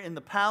somewhere in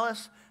the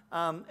palace.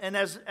 And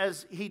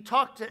as he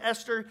talked to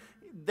Esther,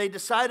 they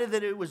decided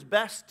that it was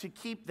best to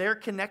keep their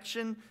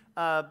connection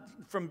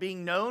from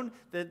being known,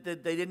 that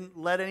they didn't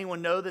let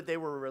anyone know that they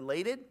were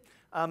related.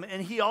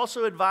 And he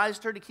also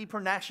advised her to keep her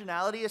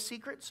nationality a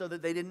secret so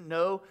that they didn't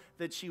know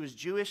that she was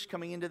Jewish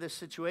coming into this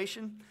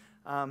situation.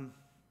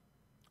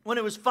 When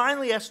it was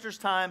finally Esther's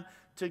time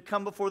to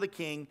come before the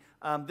king,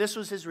 this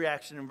was his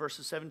reaction in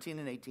verses 17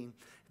 and 18.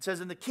 It says,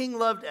 "And the king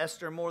loved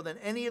Esther more than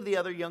any of the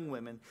other young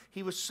women.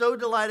 He was so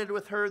delighted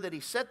with her that he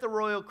set the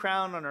royal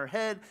crown on her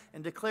head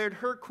and declared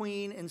her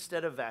queen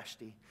instead of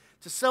Vashti.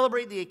 To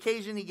celebrate the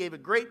occasion, he gave a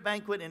great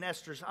banquet in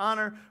Esther's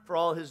honor for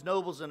all his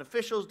nobles and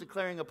officials,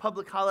 declaring a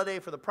public holiday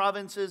for the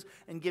provinces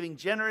and giving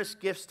generous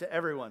gifts to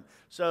everyone."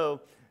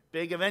 So,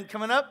 big event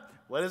coming up.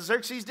 What does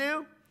Xerxes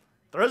do?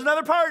 Throws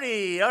another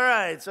party. All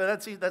right, so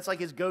that's like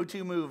his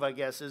go-to move, I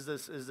guess, is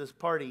this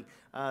party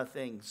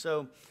thing.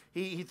 So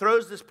he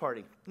throws this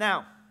party.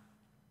 Now,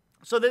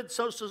 so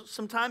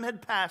some time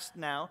had passed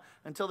now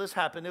until this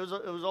happened. It was a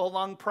whole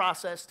long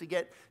process to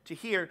get to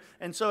here.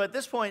 And so at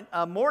this point,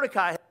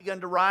 Mordecai had begun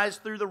to rise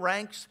through the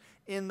ranks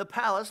in the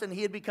palace, and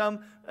he had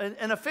become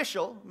an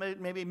official,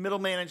 maybe middle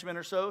management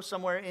or so,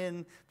 somewhere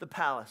in the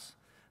palace.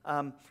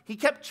 He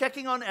kept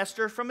checking on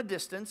Esther from a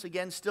distance,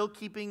 again, still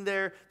keeping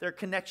their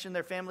connection,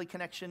 their family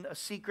connection, a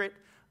secret.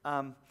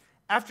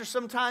 After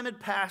some time had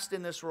passed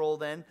in this role,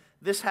 then,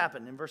 this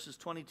happened in verses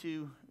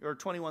 21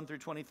 through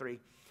 23.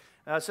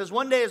 It says,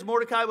 one day as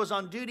Mordecai was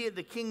on duty at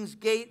the king's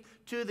gate,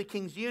 two of the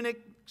king's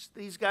eunuchs,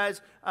 these guys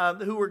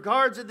who were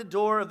guards at the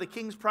door of the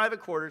king's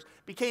private quarters,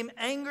 became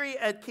angry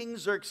at King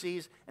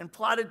Xerxes and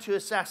plotted to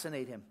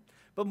assassinate him.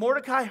 But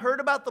Mordecai heard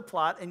about the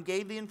plot and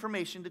gave the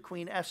information to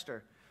Queen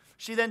Esther.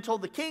 She then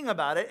told the king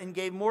about it and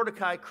gave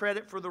Mordecai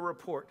credit for the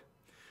report.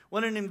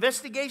 When an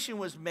investigation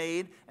was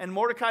made and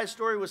Mordecai's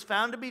story was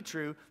found to be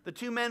true, the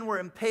two men were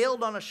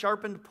impaled on a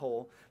sharpened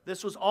pole.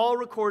 This was all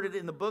recorded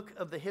in the book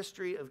of the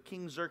history of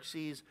King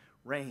Xerxes'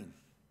 reign.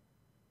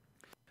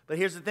 But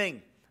here's the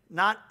thing.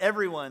 Not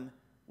everyone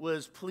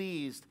was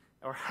pleased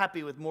or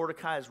happy with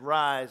Mordecai's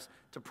rise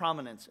to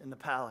prominence in the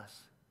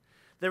palace.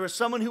 There was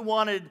someone who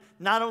wanted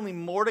not only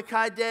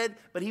Mordecai dead,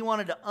 but he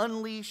wanted to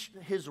unleash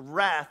his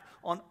wrath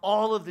on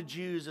all of the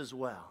Jews as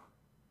well.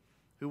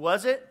 Who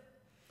was it?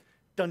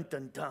 Dun,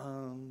 dun,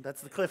 dun.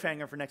 That's the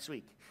cliffhanger for next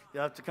week.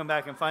 You'll have to come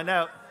back and find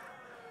out.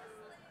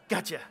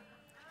 Gotcha.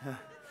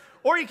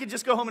 Or you could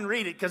just go home and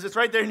read it because it's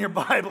right there in your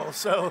Bible.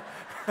 So,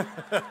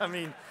 I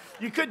mean,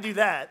 you could do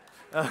that.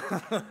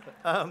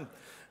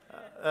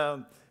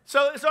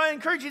 So I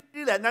encourage you to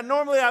do that. Now,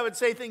 normally I would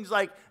say things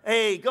like,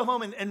 hey, go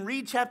home and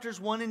read chapters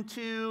 1 and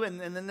 2,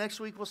 and the next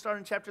week we'll start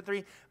in chapter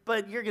 3.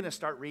 But you're going to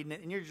start reading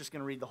it, and you're just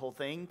going to read the whole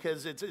thing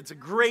because it's a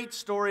great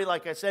story.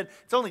 Like I said,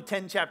 it's only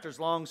 10 chapters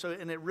long,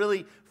 and it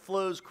really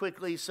flows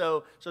quickly.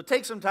 So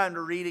take some time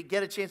to read it,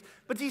 get a chance.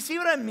 But do you see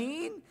what I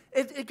mean?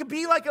 It could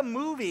be like a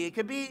movie. It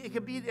could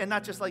be, and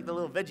not just like the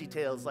little Veggie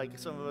Tales like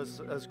some of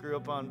us grew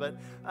up on, but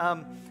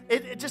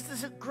it just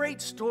is a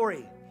great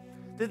story.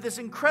 This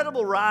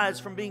incredible rise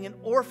from being an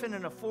orphan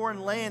in a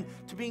foreign land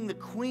to being the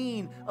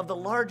queen of the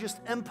largest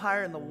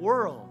empire in the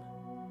world.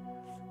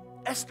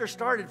 Esther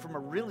started from a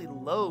really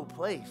low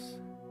place.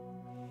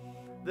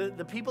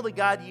 The people that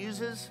God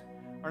uses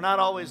are not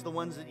always the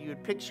ones that you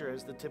would picture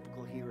as the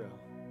typical hero.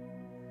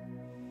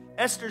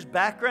 Esther's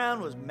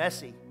background was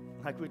messy,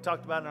 like we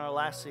talked about in our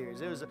last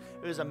series. It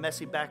was a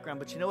messy background,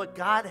 but you know what?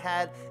 God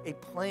had a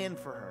plan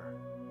for her.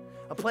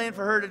 A plan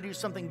for her to do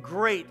something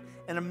great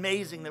and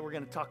amazing that we're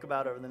going to talk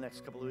about over the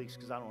next couple of weeks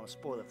because I don't want to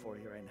spoil it for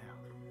you right now.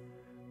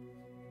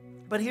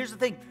 But here's the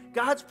thing.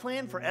 God's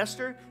plan for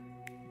Esther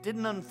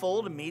didn't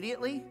unfold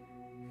immediately.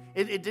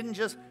 It didn't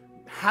just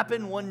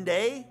happen one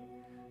day.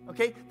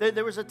 Okay?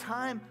 There was a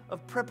time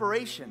of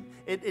preparation.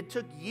 It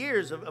took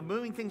years of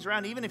moving things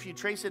around, even if you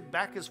trace it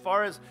back as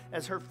far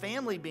as her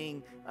family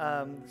being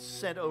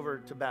sent over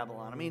to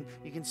Babylon. I mean,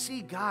 you can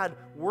see God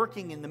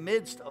working in the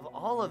midst of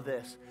all of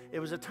this. It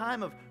was a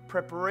time of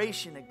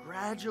preparation. It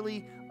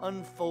gradually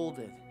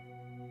unfolded.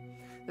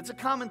 It's a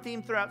common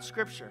theme throughout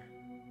Scripture.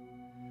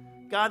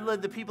 God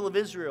led the people of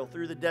Israel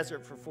through the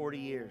desert for 40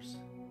 years.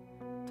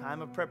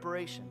 Time of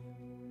preparation.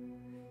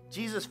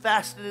 Jesus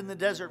fasted in the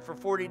desert for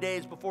 40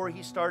 days before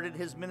he started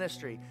his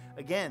ministry.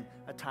 Again,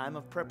 a time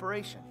of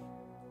preparation.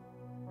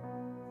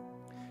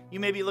 You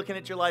may be looking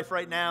at your life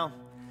right now.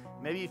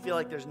 Maybe you feel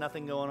like there's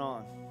nothing going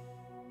on.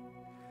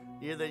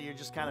 Either you're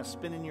just kind of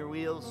spinning your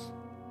wheels.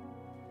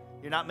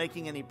 You're not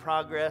making any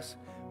progress.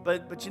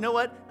 But you know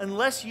what?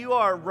 Unless you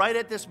are right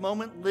at this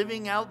moment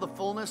living out the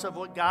fullness of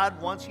what God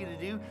wants you to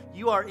do,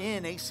 you are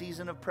in a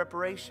season of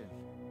preparation.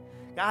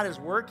 God is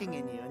working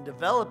in you and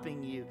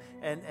developing you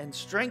and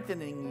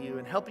strengthening you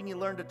and helping you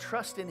learn to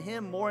trust in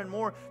Him more and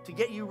more to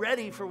get you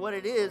ready for what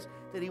it is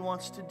that He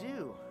wants to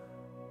do.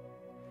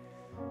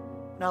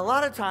 Now, a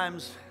lot of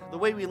times, the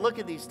way we look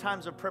at these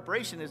times of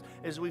preparation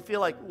is we feel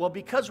like, well,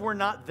 because we're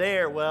not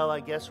there, well, I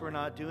guess we're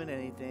not doing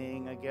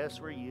anything. I guess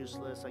we're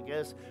useless. I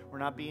guess we're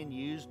not being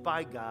used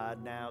by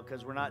God now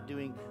because we're not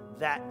doing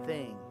that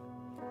thing.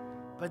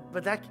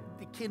 But that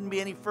it couldn't be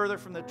any further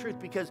from the truth,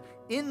 because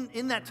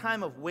in that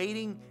time of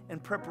waiting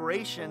and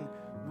preparation,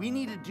 we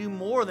need to do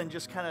more than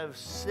just kind of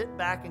sit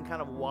back and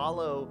kind of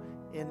wallow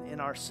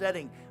in our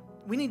setting.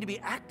 We need to be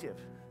active.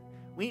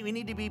 We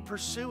need to be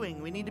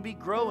pursuing. We need to be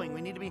growing. We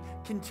need to be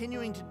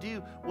continuing to do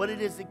what it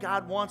is that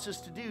God wants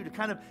us to do, to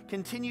kind of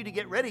continue to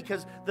get ready,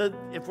 because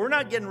if we're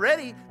not getting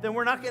ready, then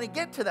we're not going to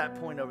get to that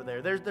point over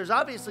there. There's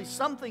obviously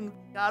something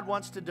God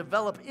wants to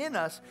develop in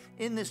us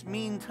in this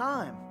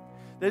meantime.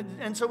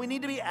 And so we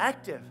need to be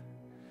active.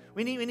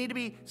 We need to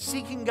be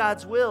seeking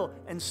God's will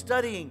and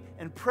studying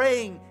and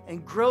praying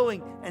and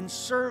growing and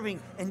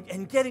serving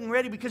and getting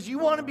ready, because you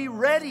want to be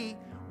ready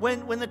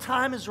when the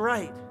time is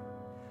right.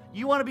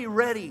 You want to be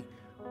ready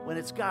when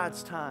it's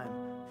God's time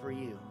for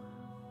you.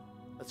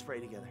 Let's pray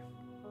together.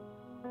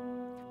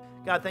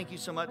 God, thank you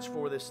so much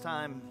for this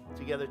time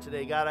together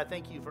today. God, I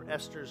thank you for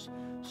Esther's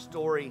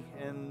story.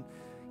 And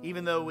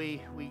even though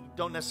we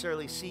don't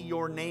necessarily see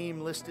your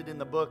name listed in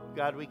the book,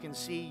 God, we can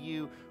see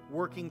you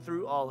working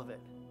through all of it.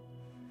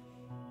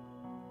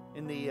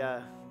 In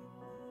the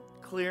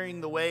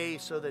clearing the way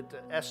so that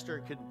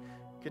Esther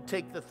could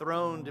take the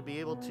throne to be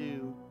able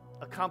to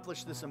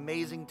accomplish this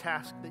amazing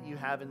task that you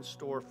have in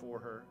store for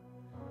her.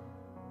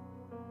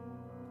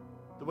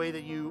 the way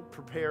that you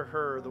prepare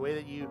her, the way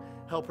that you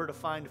help her to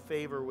find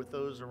favor with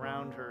those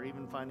around her,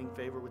 even finding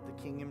favor with the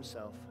King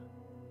himself.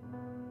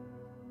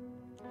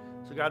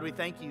 So God, we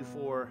thank you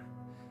for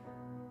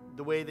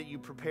the way that you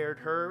prepared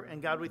her,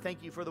 and God, we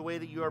thank you for the way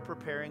that you are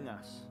preparing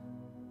us.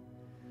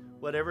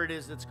 Whatever it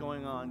is that's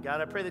going on, God,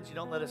 I pray that you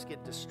don't let us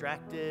get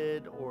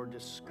distracted or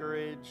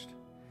discouraged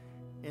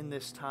in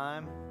this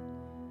time,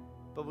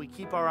 but we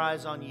keep our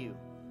eyes on you,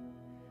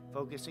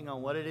 focusing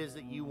on what it is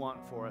that you want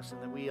for us,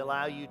 and that we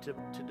allow you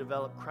to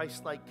develop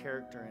Christ-like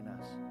character in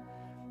us,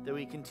 that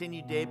we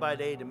continue day by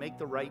day to make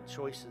the right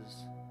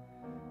choices,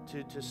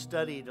 to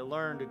study, to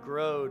learn, to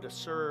grow, to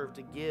serve,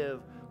 to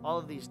give, all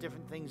of these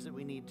different things that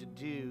we need to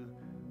do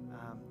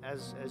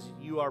as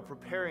you are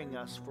preparing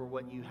us for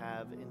what you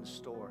have in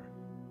store.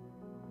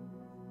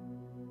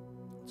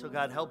 So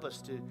God, help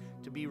us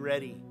to be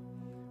ready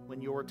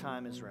when your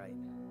time is right.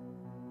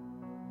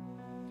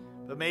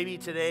 But maybe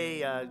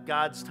today,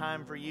 God's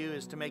time for you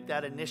is to make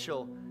that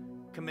initial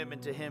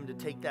commitment to him, to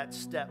take that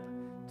step,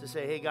 to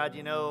say, hey, God,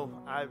 you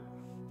know,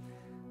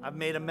 I've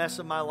made a mess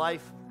of my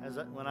life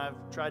when I've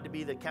tried to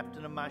be the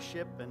captain of my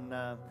ship,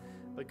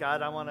 but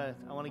God, I want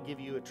to give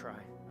you a try.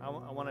 I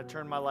want to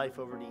turn my life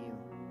over to you.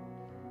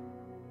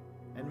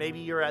 And maybe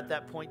you're at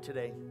that point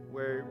today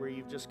where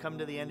you've just come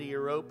to the end of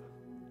your rope,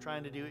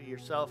 trying to do it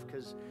yourself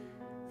because,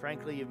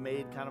 frankly, you've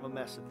made kind of a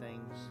mess of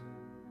things.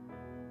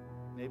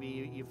 Maybe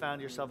you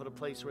found yourself at a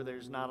place where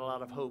there's not a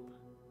lot of hope.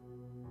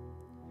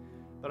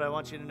 But I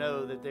want you to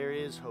know that there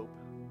is hope.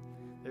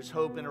 There's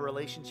hope in a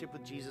relationship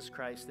with Jesus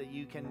Christ, that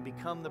you can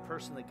become the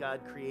person that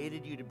God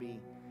created you to be,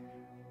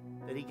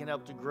 that he can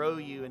help to grow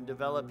you and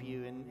develop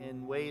you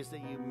in ways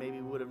that you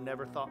maybe would have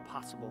never thought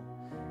possible.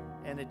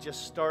 And it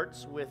just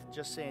starts with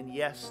just saying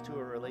yes to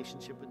a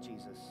relationship with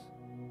Jesus.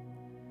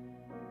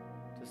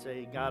 To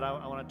say, God,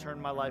 I want to turn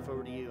my life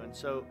over to you. And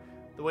so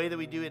the way that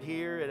we do it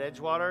here at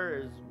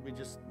Edgewater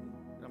is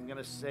I'm going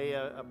to say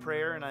a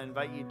prayer, and I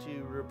invite you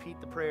to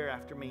repeat the prayer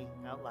after me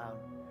out loud.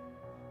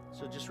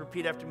 So just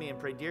repeat after me and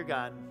pray, Dear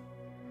God,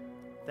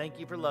 thank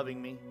you for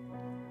loving me.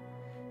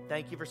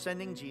 Thank you for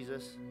sending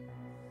Jesus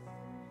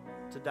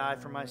to die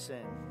for my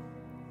sin.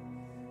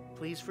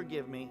 Please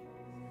forgive me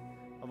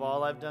of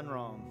all I've done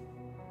wrong.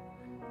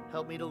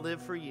 Help me to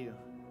live for you.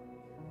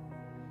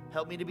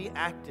 Help me to be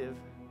active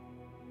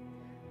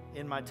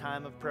in my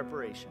time of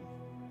preparation.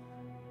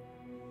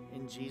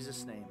 In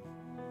Jesus' name,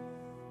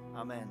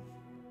 amen.